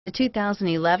The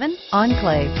 2011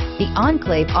 Enclave. The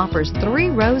Enclave offers 3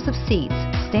 rows of seats,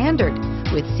 standard,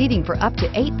 with seating for up to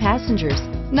 8 passengers.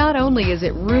 Not only is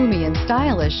it roomy and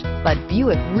stylish, but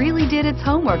Buick really did its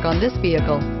homework on this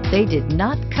vehicle. They did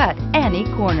not cut any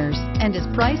corners and is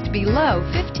priced below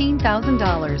 $15,000.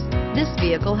 This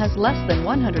vehicle has less than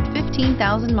 115,000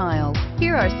 miles.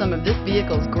 Here are some of this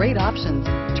vehicle's great options: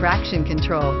 traction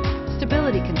control,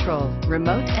 stability control,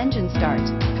 remote engine start,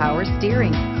 power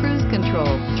steering, cruise control,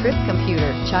 trip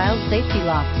computer, child safety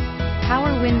locks,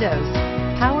 power windows,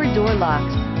 power door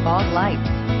locks, fog lights.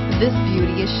 This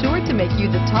beauty is sure to make you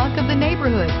the talk of the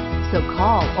neighborhood. So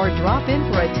call or drop in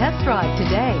for a test drive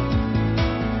today.